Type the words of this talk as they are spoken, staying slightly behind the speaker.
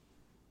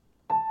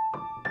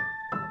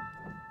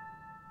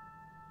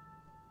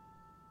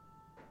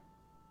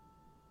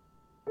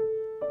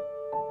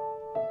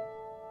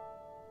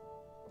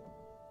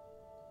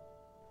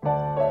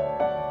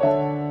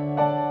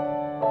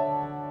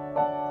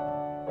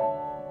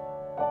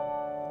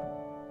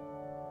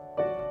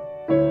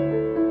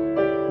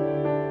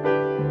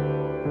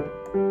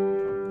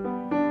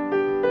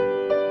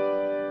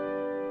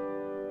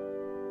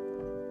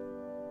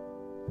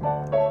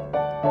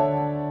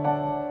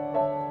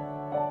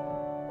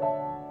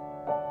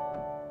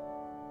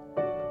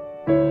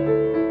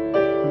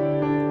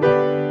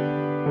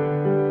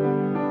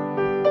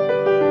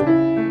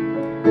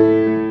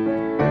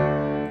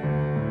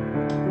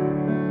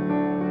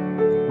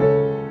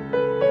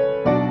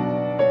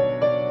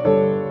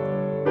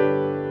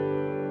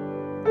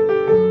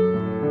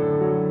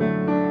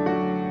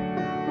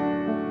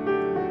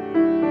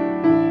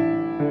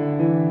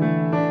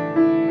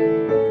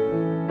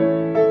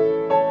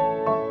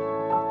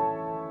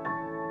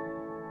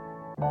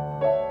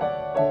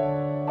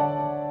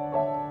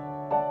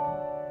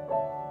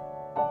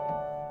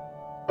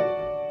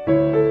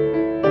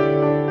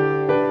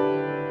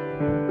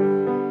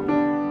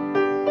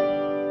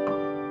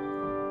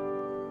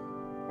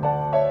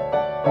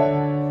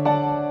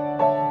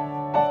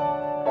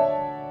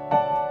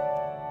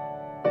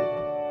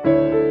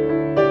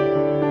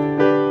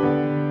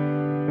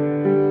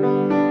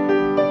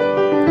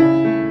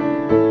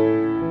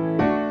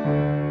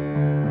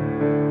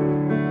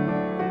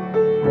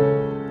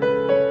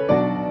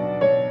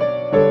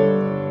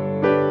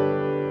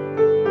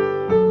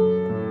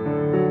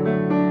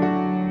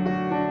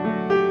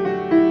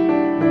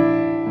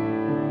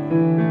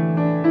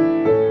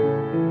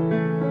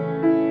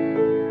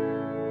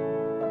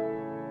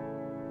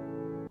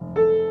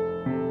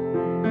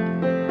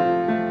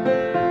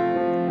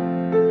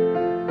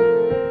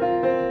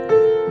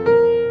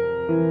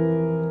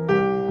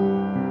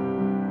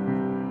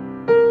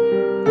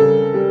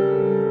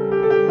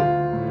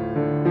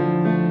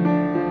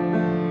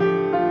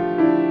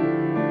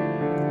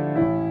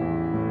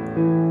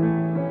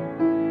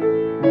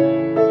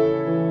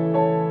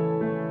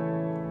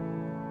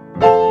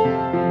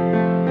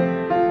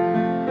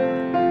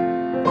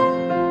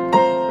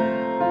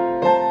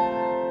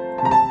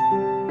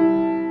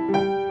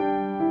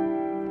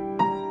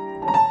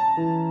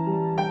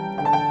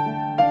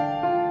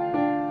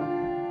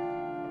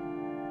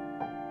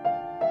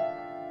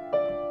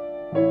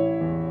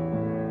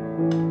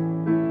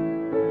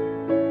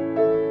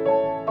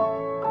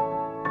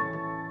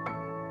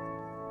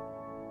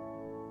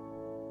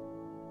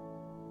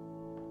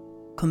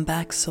Welcome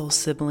back, soul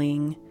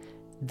sibling.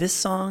 This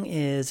song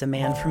is A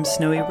Man from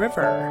Snowy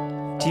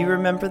River. Do you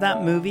remember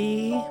that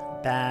movie?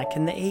 Back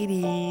in the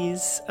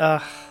 80s.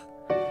 Ugh.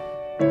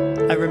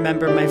 I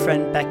remember my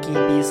friend Becky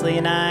Beasley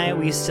and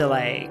we used to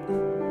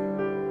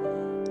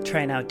try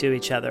and outdo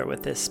each other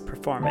with this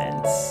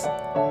performance.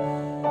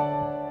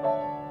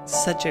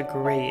 Such a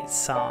great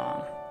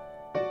song.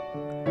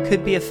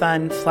 Could be a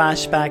fun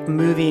flashback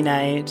movie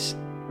night.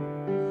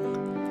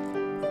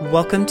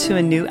 Welcome to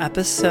a new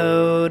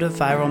episode of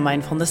Viral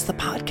Mindfulness, the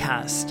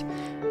podcast.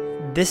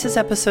 This is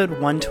episode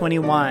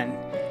 121,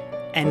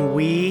 and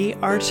we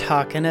are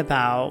talking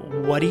about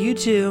what do you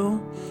do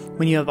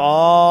when you have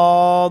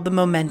all the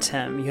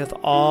momentum, you have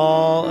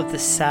all of the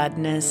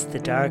sadness, the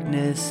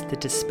darkness, the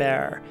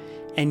despair,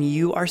 and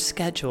you are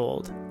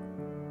scheduled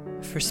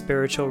for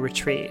spiritual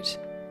retreat.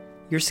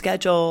 You're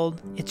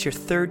scheduled, it's your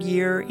third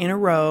year in a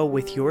row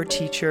with your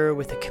teacher,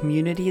 with a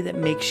community that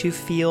makes you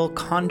feel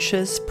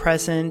conscious,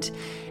 present,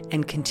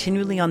 and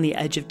continually on the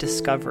edge of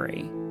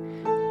discovery.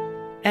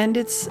 And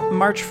it's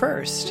March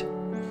 1st.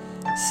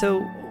 So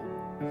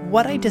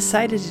what I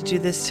decided to do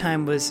this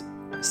time was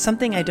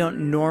something I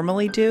don't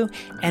normally do,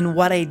 and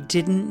what I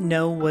didn't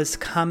know was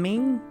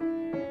coming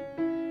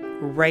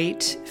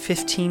right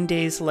 15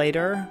 days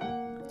later.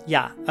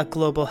 Yeah, a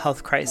global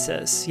health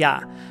crisis.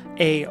 Yeah,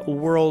 a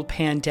world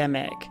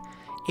pandemic,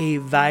 a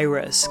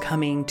virus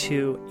coming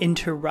to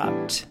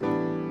interrupt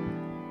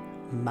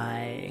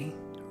my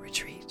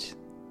retreat.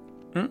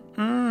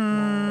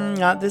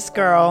 Not this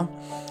girl.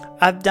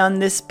 I've done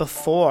this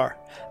before.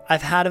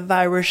 I've had a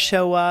virus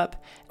show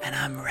up, and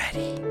I'm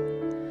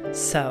ready.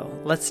 So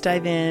let's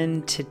dive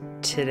into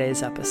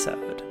today's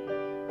episode.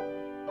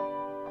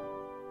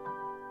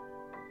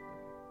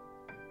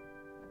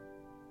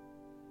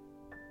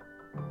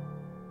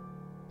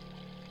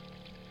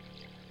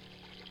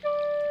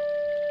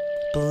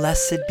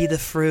 Blessed be the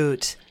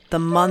fruit. The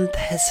month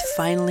has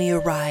finally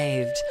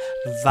arrived.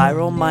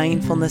 Viral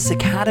Mindfulness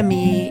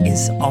Academy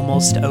is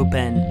almost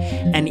open.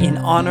 And in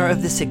honor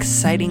of this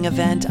exciting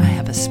event, I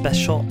have a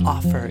special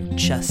offer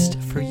just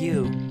for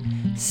you.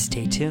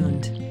 Stay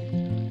tuned.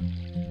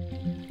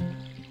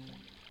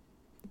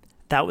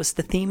 That was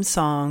the theme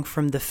song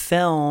from the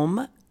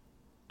film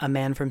A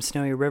Man from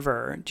Snowy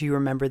River. Do you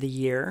remember the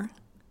year?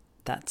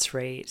 That's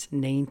right,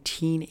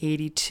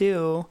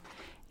 1982.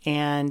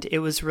 And it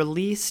was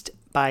released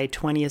by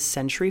 20th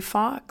Century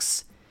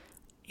Fox.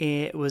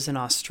 It was an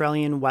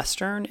Australian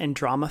Western and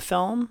drama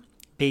film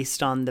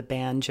based on the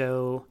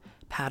Banjo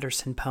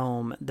Paterson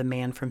poem, The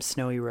Man from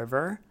Snowy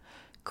River.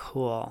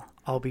 Cool.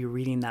 I'll be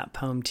reading that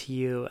poem to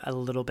you a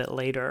little bit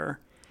later.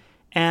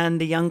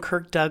 And the young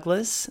Kirk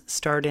Douglas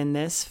starred in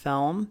this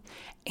film.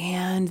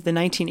 And the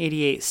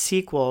 1988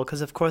 sequel,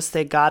 because of course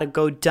they gotta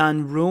go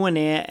done ruin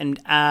it and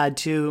add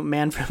to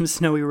Man from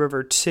Snowy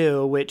River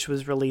 2, which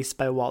was released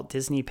by Walt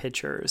Disney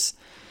Pictures.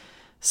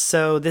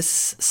 So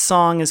this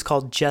song is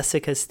called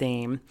Jessica's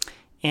Theme,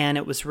 and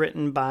it was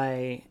written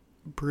by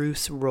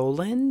Bruce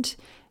Rowland.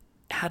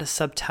 It had a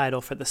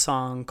subtitle for the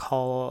song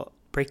called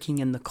Breaking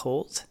in the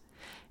Colt.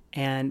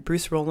 And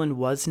Bruce Rowland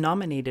was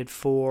nominated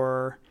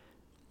for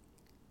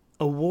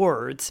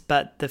awards,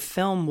 but the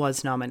film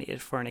was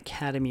nominated for an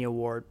Academy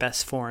Award,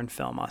 Best Foreign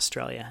Film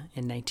Australia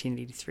in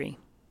 1983.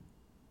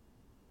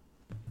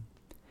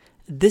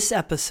 This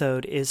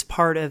episode is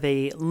part of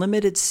a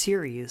limited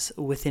series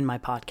within my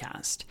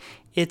podcast.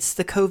 It's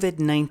the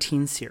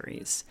COVID-19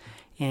 series.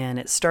 And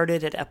it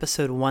started at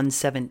episode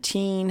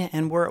 117,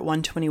 and we're at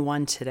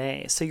 121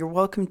 today. So you're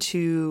welcome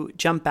to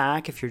jump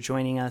back if you're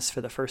joining us for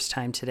the first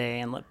time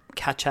today and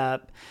catch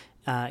up,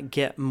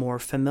 get more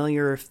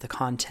familiar if the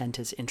content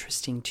is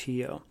interesting to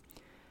you.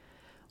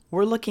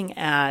 We're looking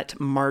at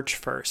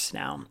March 1st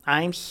now.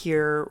 I'm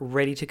here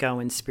ready to go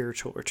in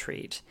spiritual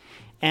retreat.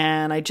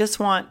 And I just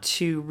want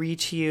to read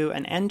to you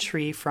an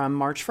entry from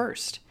March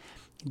 1st.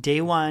 Day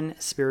 1,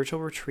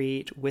 spiritual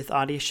retreat with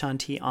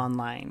Adyashanti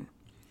online.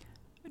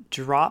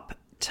 Drop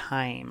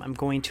time. I'm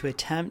going to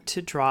attempt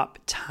to drop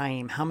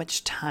time. How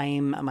much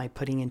time am I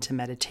putting into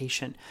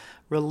meditation?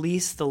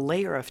 Release the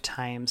layer of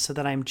time so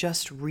that I'm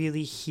just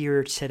really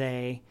here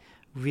today,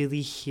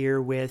 really here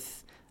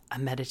with a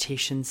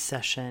meditation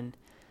session.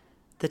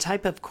 The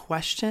type of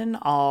question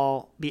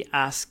I'll be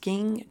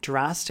asking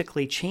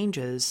drastically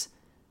changes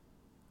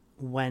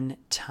when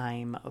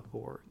time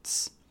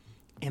aborts.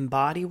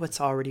 Embody what's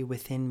already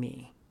within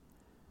me.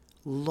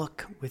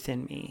 Look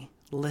within me.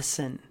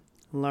 Listen,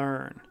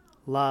 learn,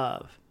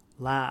 love,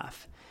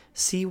 laugh.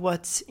 See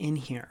what's in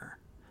here.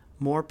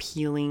 More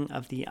peeling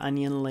of the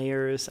onion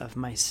layers of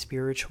my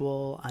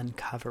spiritual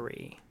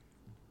uncovery.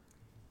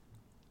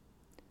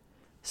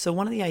 So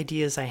one of the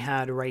ideas I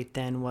had right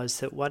then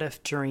was that what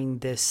if during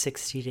this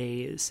 60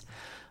 days,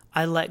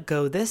 I let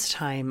go this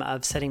time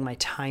of setting my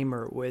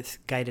timer with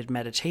guided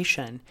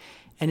meditation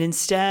and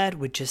instead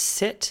would just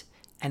sit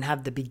and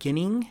have the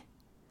beginning.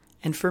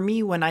 And for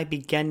me, when I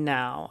begin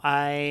now,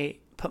 I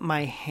put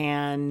my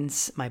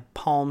hands, my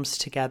palms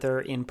together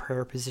in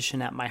prayer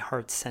position at my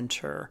heart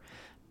center,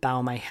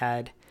 bow my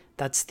head.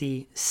 That's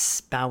the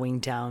bowing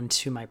down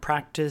to my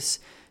practice,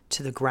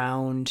 to the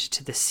ground,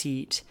 to the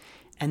seat.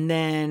 And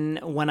then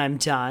when I'm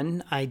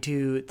done, I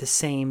do the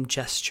same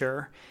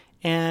gesture.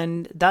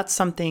 And that's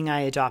something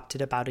I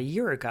adopted about a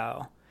year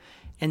ago.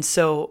 And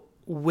so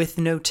with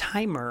no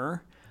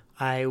timer,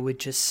 I would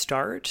just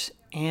start.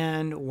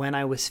 And when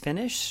I was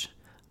finished,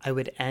 I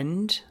would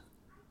end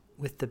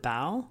with the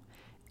bow.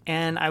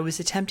 And I was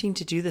attempting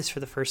to do this for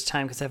the first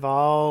time because I've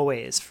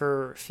always,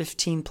 for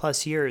 15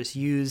 plus years,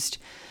 used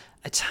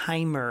a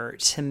timer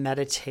to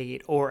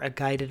meditate or a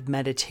guided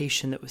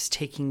meditation that was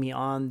taking me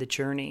on the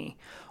journey,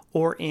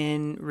 or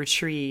in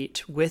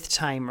retreat with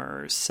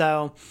timers.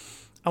 So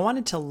I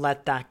wanted to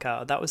let that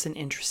go. That was an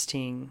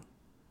interesting,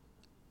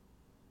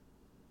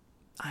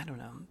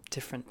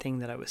 different thing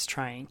that I was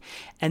trying.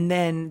 And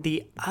then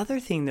the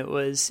other thing that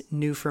was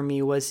new for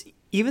me was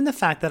even the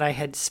fact that I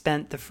had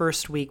spent the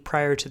first week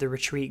prior to the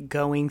retreat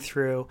going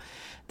through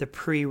the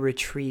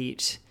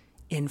pre-retreat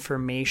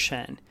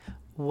information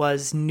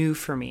was new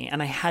for me.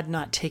 And I had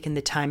not taken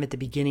the time at the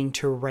beginning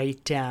to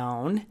write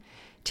down,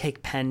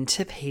 take pen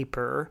to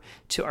paper,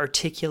 to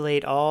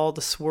articulate all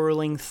the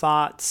swirling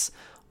thoughts,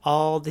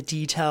 all the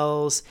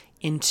details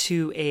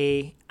into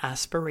a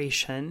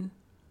aspiration.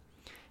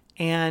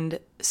 And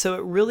so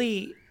it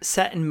really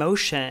set in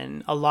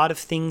motion a lot of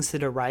things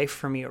that arrived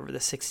for me over the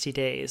 60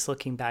 days,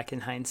 looking back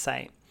in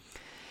hindsight.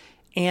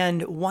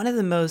 And one of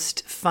the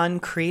most fun,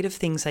 creative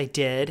things I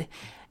did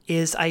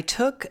is I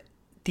took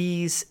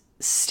these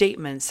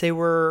statements. There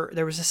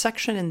was a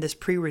section in this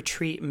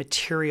pre-retreat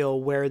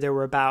material where there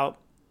were about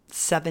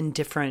 7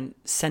 different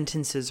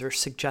sentences or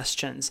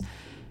suggestions.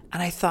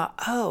 And I thought,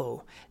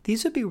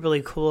 these would be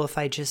really cool if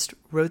I just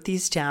wrote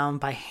these down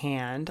by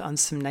hand on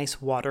some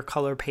nice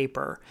watercolor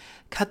paper,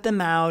 cut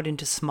them out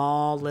into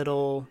small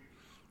little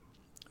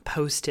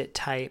Post-it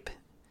type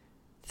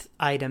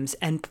items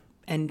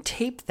and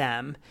tape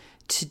them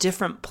to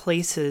different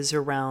places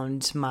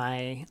around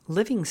my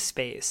living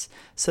space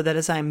so that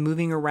as I'm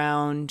moving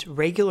around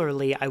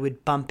regularly, I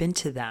would bump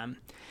into them.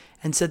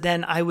 And so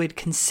then I would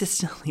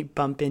consistently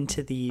bump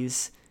into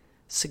these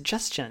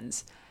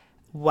suggestions.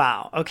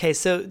 Wow. Okay.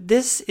 So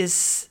this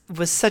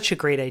was such a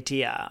great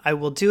idea. I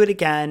will do it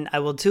again.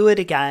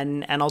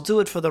 And I'll do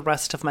it for the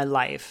rest of my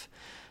life.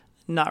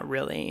 Not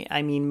really.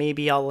 I mean,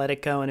 maybe I'll let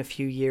it go in a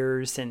few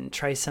years and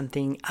try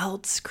something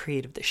else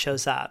creative that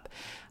shows up.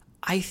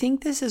 I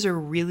think this is a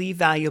really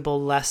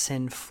valuable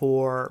lesson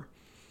for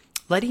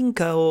letting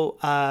go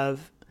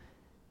of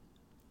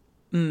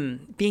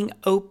being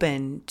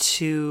open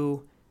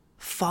to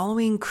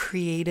following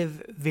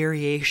creative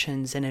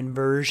variations and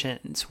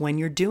inversions when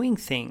you're doing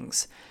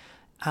things,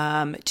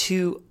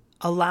 to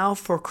allow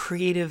for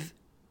creative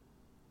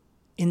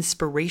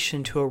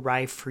inspiration to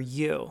arrive for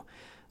you.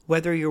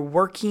 Whether you're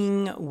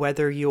working,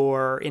 whether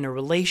you're in a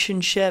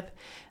relationship,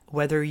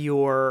 whether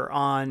you're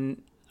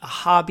on a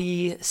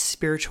hobby,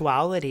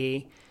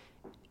 spirituality,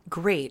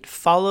 great.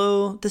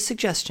 Follow the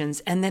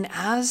suggestions. And then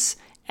as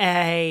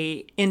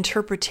a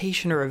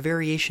interpretation or a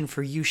variation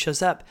for you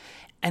shows up,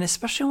 and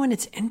especially when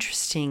it's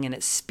interesting and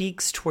it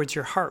speaks towards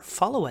your heart,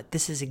 follow it.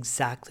 This is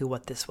exactly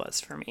what this was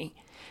for me.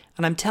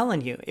 And I'm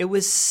telling you, it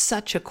was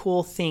such a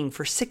cool thing.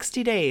 For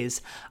 60 days,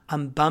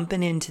 I'm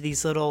bumping into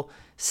these little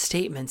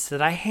statements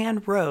that I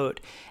hand wrote.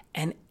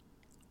 And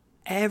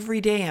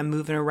every day I'm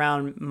moving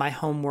around my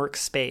home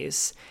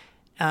workspace,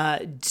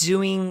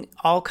 doing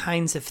all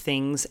kinds of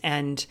things,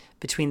 and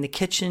between the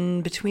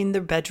kitchen, between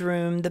the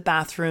bedroom, the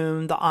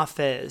bathroom, the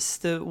office,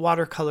 the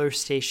watercolor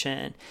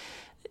station,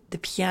 the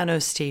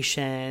piano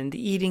station,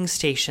 the eating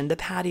station, the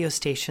patio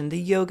station, the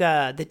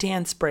yoga, the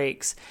dance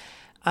breaks,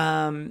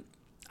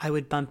 I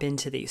would bump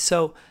into these.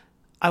 So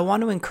I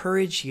want to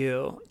encourage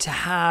you to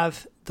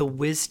have the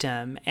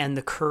wisdom and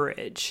the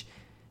courage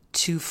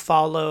to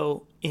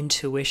follow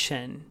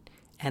intuition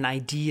and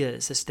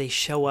ideas as they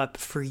show up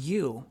for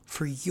you,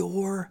 for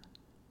your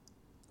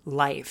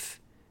life.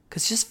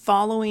 Because just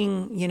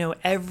following,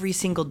 every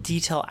single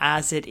detail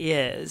as it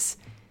is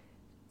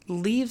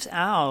leaves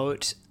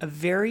out a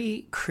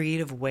very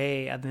creative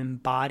way of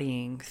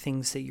embodying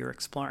things that you're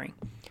exploring.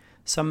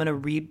 So I'm going to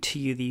read to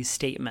you these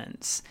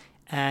statements.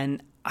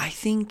 And I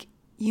think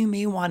you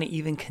may want to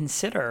even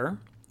consider,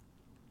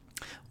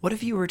 what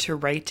if you were to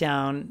write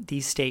down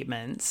these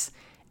statements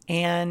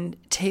and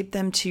tape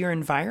them to your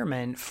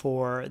environment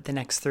for the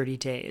next 30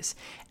 days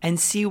and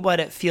see what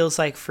it feels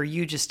like for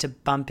you just to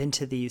bump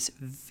into these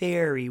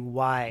very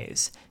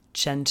wise,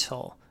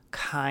 gentle,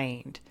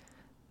 kind,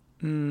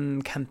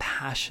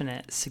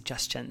 compassionate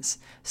suggestions.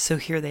 So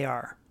here they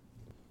are.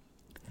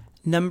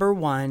 Number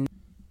 1,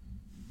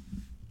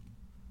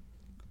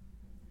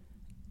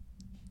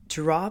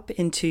 drop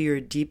into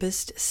your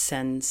deepest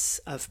sense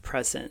of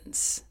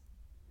presence.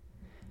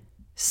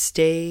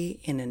 Stay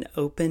in an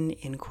open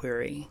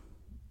inquiry.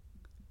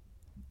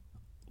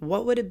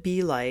 What would it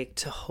be like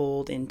to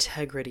hold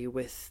integrity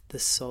with the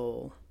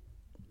soul?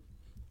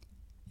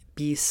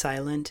 Be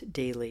silent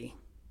daily.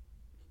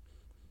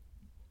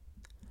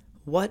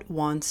 What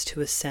wants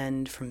to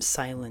ascend from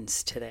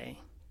silence today?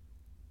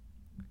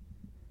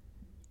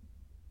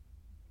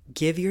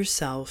 Give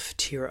yourself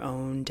to your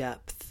own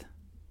depth.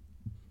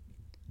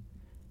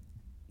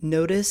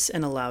 Notice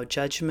and allow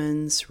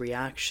judgments,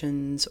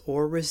 reactions,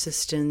 or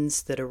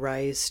resistance that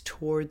arise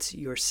towards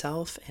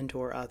yourself and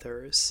or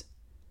others.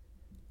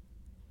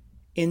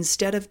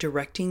 Instead of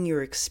directing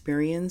your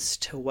experience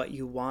to what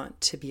you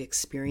want to be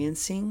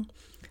experiencing,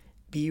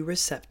 be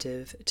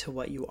receptive to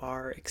what you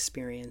are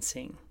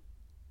experiencing.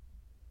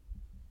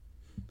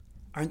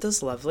 Aren't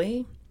those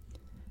lovely?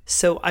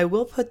 So I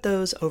will put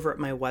those over at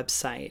my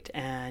website,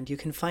 and you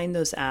can find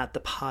those at the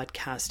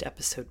podcast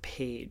episode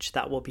page.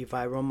 That will be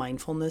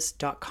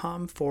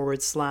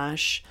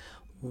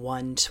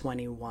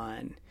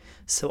viralmindfulness.com/121.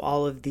 So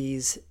all of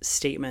these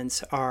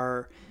statements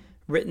are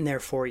written there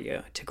for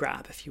you to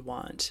grab if you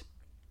want.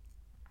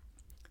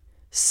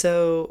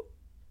 So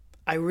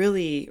I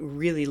really,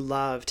 really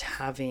loved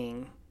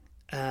having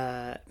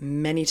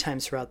many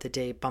times throughout the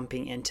day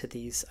bumping into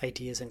these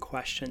ideas and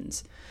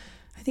questions.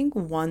 I think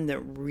one that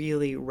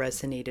really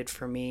resonated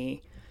for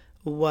me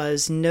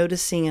was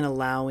noticing and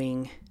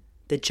allowing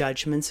the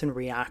judgments and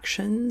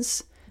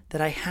reactions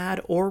that I had,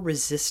 or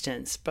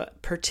resistance,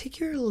 but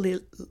particularly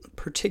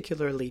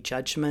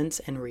judgments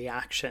and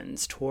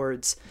reactions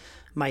towards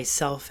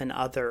myself and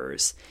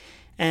others.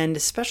 And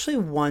especially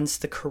once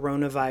the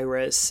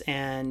coronavirus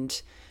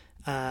and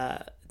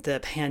the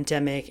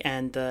pandemic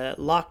and the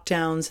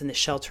lockdowns and the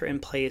shelter in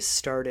place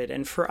started.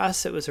 And for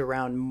us, it was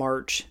around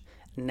March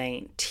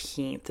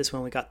 19th is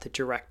when we got the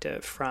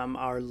directive from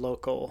our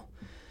local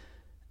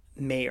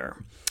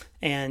mayor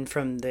and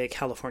from the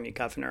California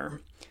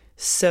governor.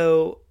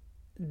 So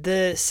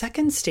the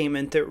second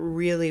statement that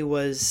really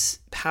was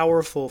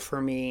powerful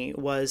for me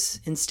was,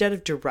 instead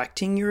of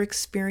directing your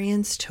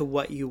experience to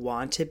what you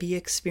want to be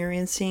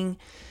experiencing,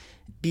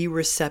 be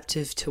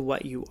receptive to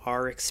what you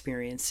are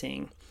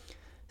experiencing.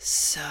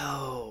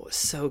 So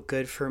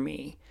good for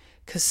me.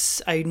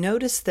 Because I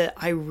noticed that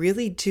I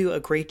really do a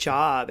great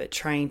job at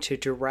trying to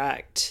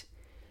direct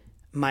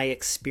my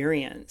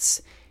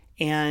experience.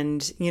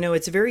 And,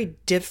 it's very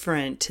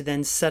different to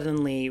then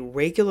suddenly,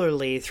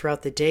 regularly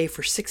throughout the day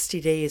for 60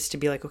 days to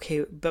be like,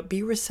 okay, but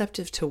be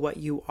receptive to what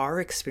you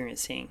are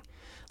experiencing.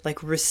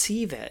 Like,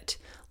 receive it,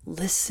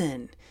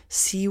 listen,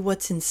 see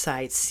what's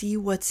inside, see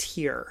what's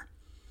here.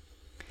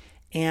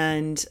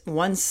 And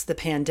once the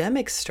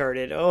pandemic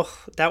started,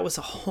 that was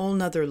a whole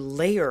nother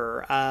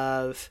layer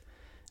of...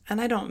 And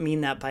I don't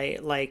mean that by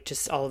like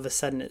just all of a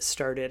sudden it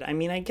started. I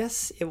mean, I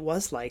guess it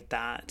was like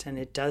that, and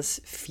it does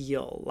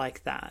feel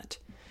like that.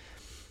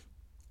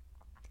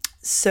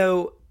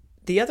 So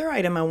the other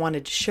item I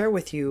wanted to share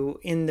with you,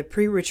 in the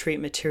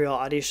pre-retreat material,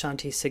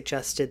 Adyashanti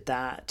suggested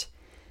that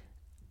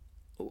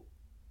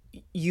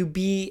you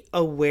be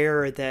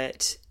aware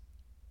that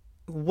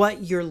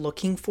what you're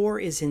looking for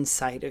is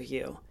inside of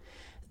you.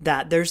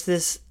 That there's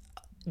this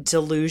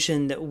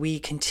delusion that we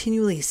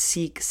continually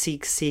seek,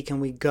 and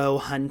we go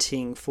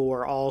hunting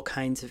for all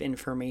kinds of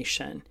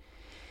information.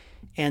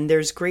 And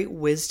there's great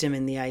wisdom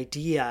in the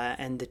idea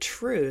and the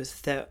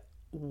truth that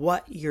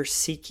what you're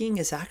seeking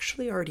is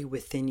actually already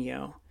within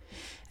you.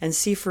 And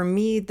see, for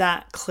me,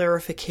 that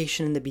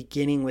clarification in the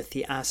beginning with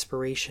the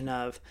aspiration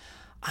of,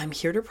 I'm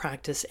here to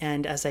practice,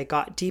 and as I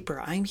got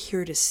deeper, I'm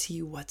here to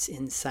see what's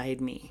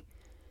inside me,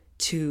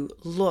 to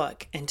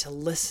look and to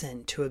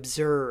listen, to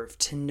observe,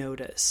 to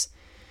notice.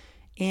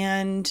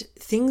 And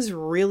things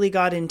really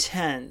got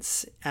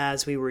intense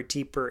as we were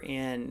deeper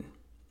in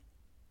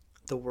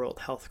the world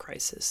health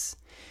crisis.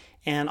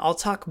 And I'll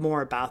talk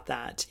more about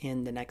that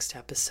in the next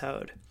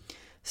episode.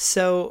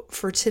 So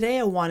for today,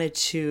 I wanted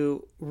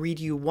to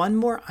read you one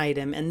more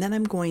item, and then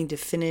I'm going to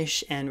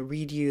finish and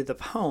read you the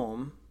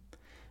poem,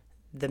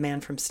 the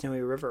Man from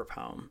Snowy River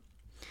poem.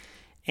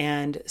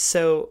 And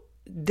so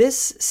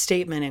this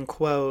statement and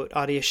quote,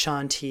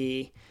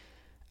 Adyashanti,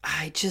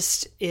 I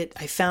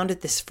found it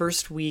this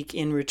first week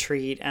in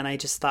retreat, and I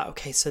just thought,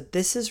 okay, so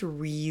this is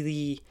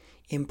really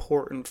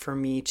important for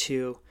me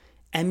to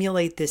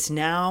emulate this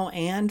now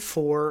and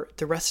for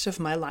the rest of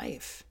my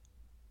life.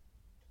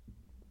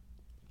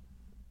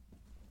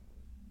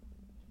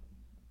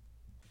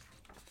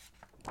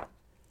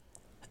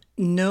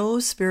 No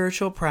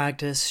spiritual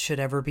practice should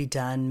ever be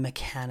done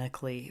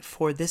mechanically,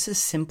 for this is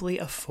simply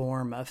a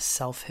form of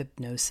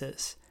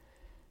self-hypnosis.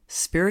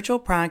 Spiritual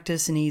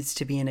practice needs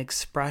to be an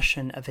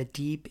expression of a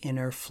deep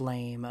inner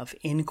flame of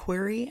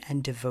inquiry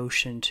and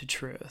devotion to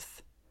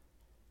truth.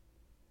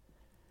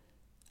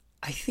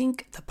 I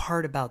think the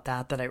part about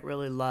that I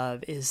really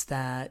love is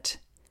that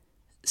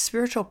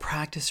spiritual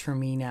practice for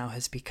me now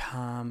has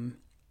become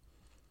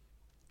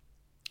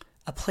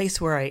a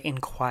place where I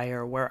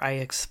inquire, where I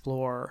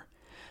explore.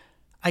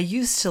 I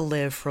used to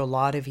live for a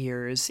lot of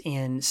years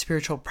in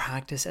spiritual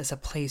practice as a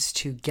place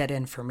to get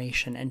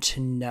information and to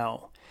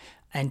know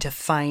and to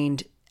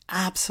find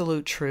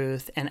absolute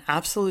truth. And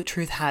absolute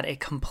truth had a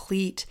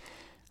complete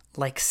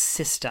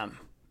system.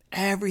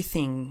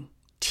 Everything,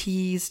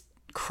 T's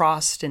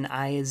crossed and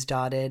I's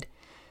dotted.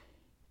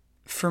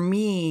 For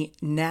me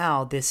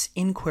now, this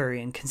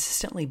inquiry and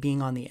consistently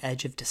being on the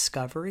edge of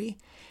discovery,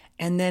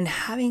 and then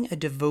having a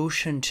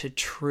devotion to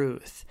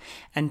truth,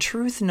 and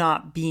truth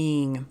not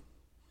being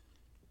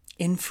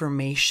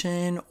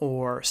information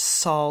or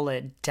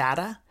solid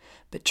data,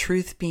 but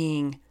truth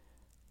being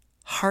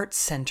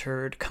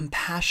heart-centered,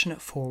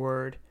 compassionate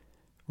forward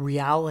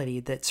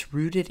reality that's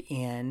rooted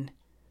in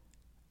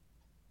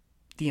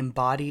the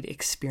embodied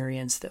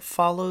experience that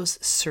follows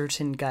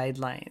certain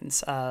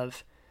guidelines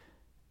of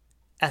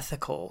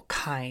ethical,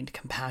 kind,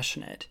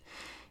 compassionate.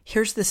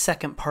 Here's the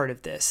second part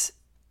of this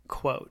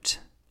quote.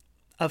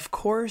 Of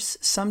course,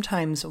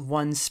 sometimes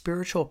one's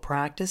spiritual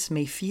practice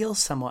may feel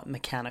somewhat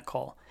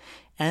mechanical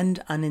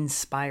and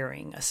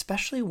uninspiring,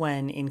 especially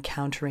when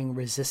encountering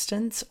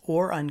resistance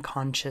or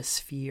unconscious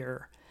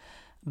fear.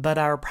 But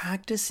our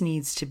practice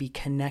needs to be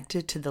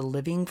connected to the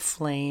living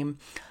flame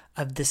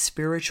of the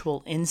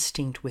spiritual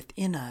instinct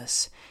within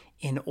us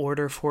in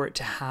order for it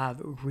to have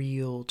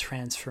real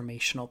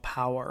transformational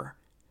power.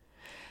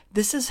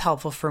 This is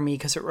helpful for me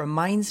because it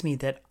reminds me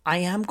that I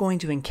am going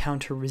to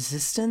encounter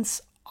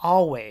resistance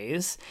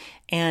always,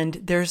 and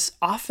there's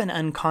often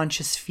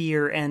unconscious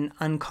fear and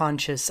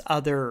unconscious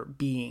other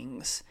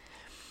beings.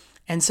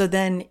 And so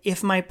then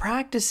if my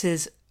practice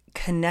is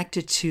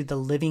connected to the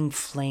living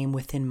flame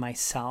within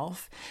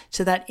myself,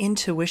 to that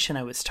intuition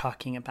I was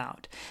talking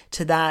about,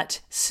 to that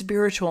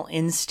spiritual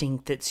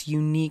instinct that's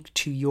unique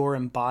to your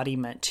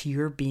embodiment, to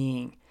your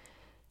being,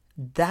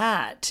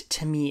 that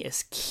to me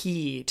is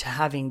key to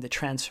having the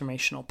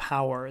transformational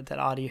power that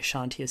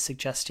Adyashanti is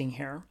suggesting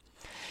here.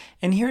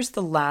 And here's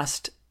the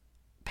last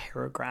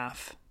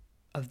paragraph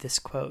of this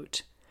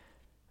quote.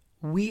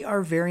 We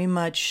very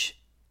much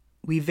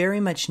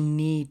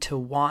need to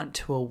want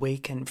to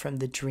awaken from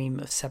the dream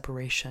of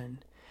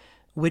separation,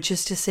 which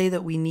is to say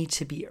that we need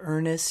to be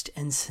earnest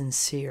and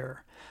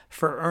sincere,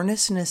 for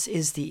earnestness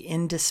is the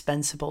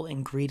indispensable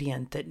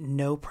ingredient that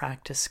no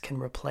practice can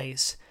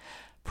replace.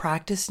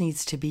 Practice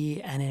needs to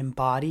be an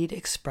embodied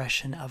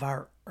expression of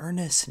our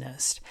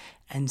earnestness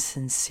and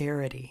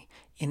sincerity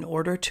in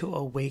order to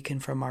awaken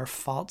from our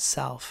false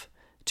self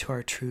to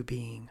our true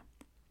being.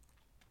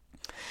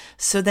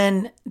 So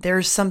then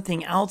there's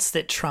something else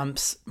that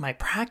trumps my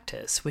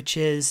practice, which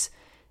is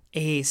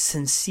a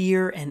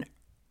sincere and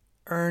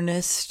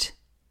earnestness.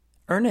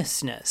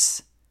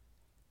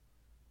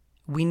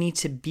 We need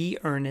to be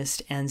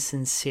earnest and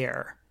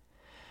sincere.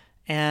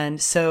 And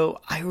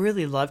so I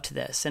really loved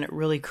this, and it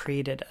really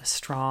created a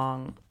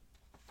strong,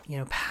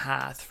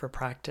 path for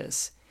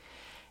practice.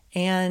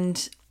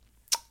 And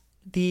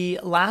the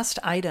last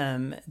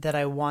item that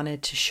I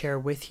wanted to share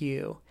with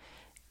you,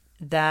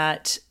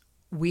 that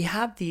we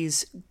have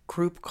these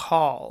group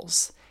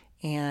calls,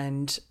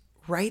 and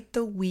right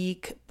the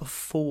week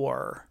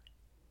before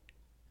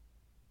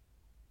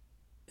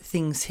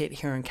things hit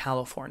here in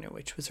California,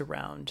 which was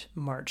around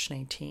March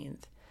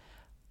 19th,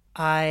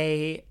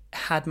 I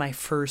had my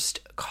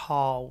first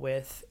call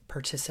with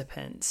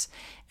participants.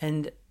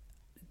 And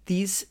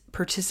these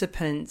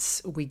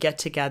participants, we get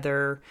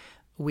together,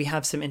 we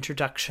have some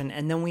introduction,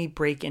 and then we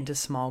break into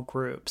small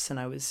groups. And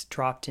I was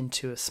dropped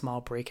into a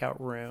small breakout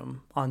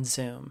room on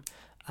Zoom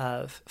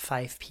of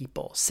 5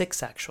 people,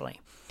 6 actually.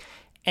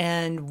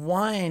 And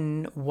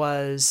one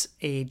was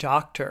a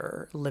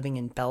doctor living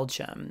in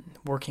Belgium,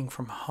 working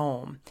from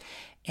home.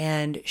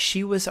 And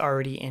she was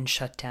already in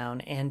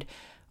shutdown. And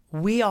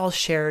we all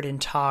shared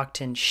and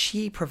talked, and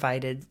she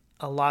provided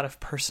a lot of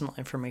personal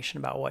information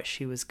about what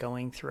she was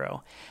going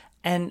through.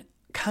 And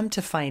come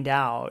to find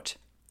out,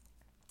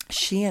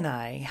 she and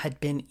I had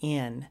been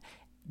in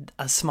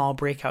a small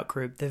breakout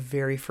group the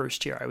very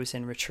first year I was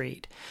in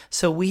retreat.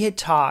 So we had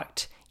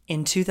talked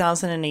in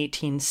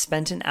 2018,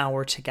 spent an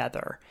hour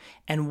together,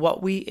 and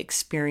what we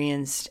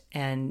experienced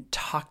and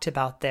talked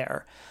about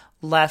there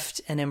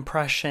left an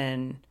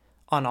impression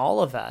on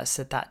all of us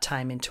at that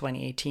time in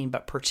 2018,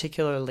 but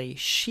particularly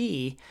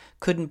she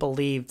couldn't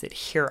believe that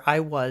here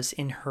I was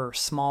in her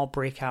small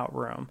breakout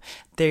room.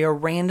 They are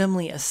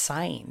randomly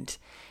assigned,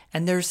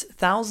 and there's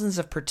thousands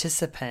of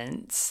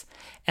participants,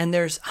 and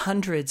there's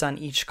hundreds on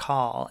each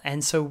call.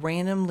 And so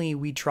randomly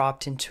we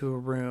dropped into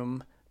a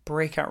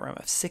breakout room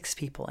of 6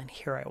 people, and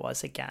here I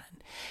was again.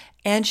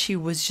 And she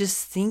was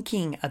just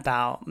thinking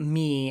about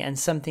me and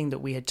something that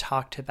we had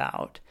talked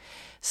about.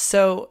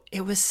 So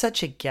it was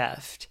such a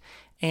gift.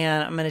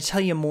 And I'm going to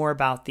tell you more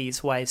about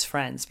these wise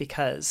friends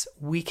because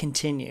we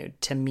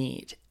continued to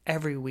meet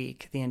every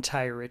week the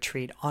entire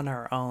retreat on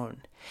our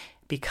own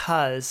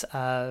because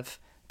of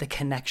the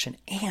connection.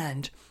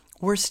 And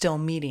we're still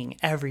meeting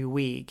every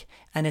week,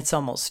 and it's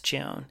almost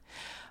June.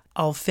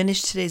 I'll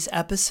finish today's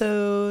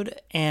episode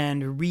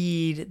and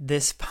read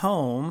this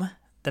poem,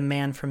 The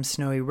Man from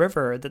Snowy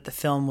River, that the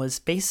film was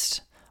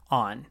based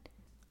on.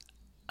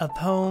 A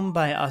poem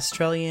by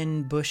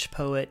Australian bush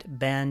poet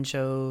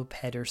Banjo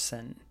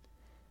Pedersen.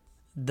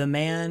 The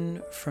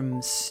Man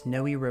from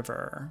Snowy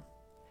River.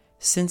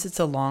 Since it's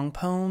a long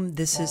poem,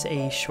 this is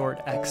a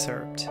short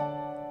excerpt.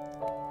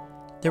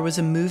 There was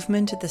a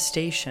movement at the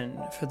station,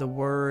 for the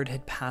word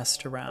had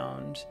passed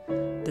around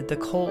that the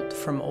colt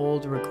from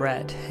Old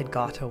Regret had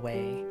got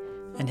away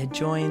and had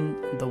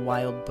joined the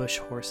wild bush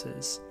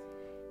horses.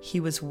 He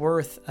was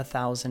worth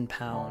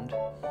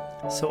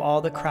 £1,000. So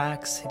all the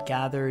cracks had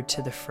gathered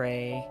to the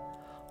fray,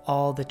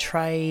 all the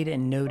tried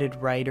and noted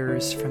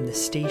riders from the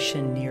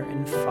station near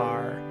and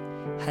far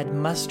had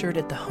mustered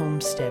at the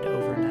homestead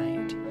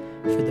overnight,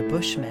 for the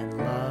bushmen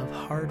love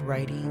hard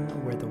riding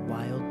where the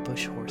wild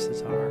bush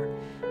horses are,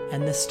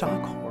 and the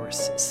stock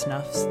horse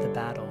snuffs the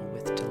battle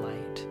with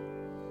delight.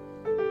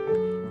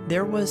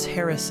 There was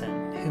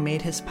Harrison, who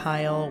made his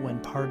pile when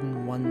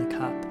Pardon won the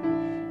cup,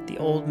 the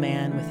old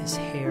man with his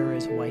hair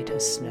as white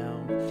as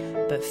snow,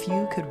 but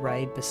few could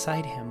ride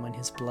beside him when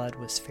his blood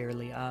was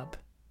fairly up.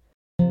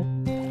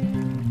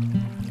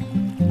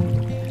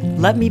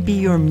 Let me be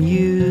your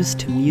muse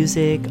to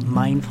music,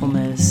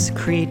 mindfulness,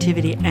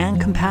 creativity, and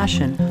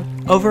compassion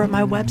over at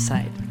my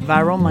website,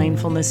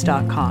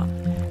 viralmindfulness.com.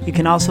 You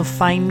can also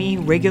find me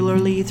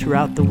regularly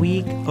throughout the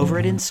week over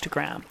at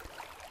Instagram.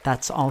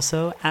 That's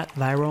also at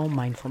Viral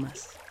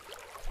Mindfulness.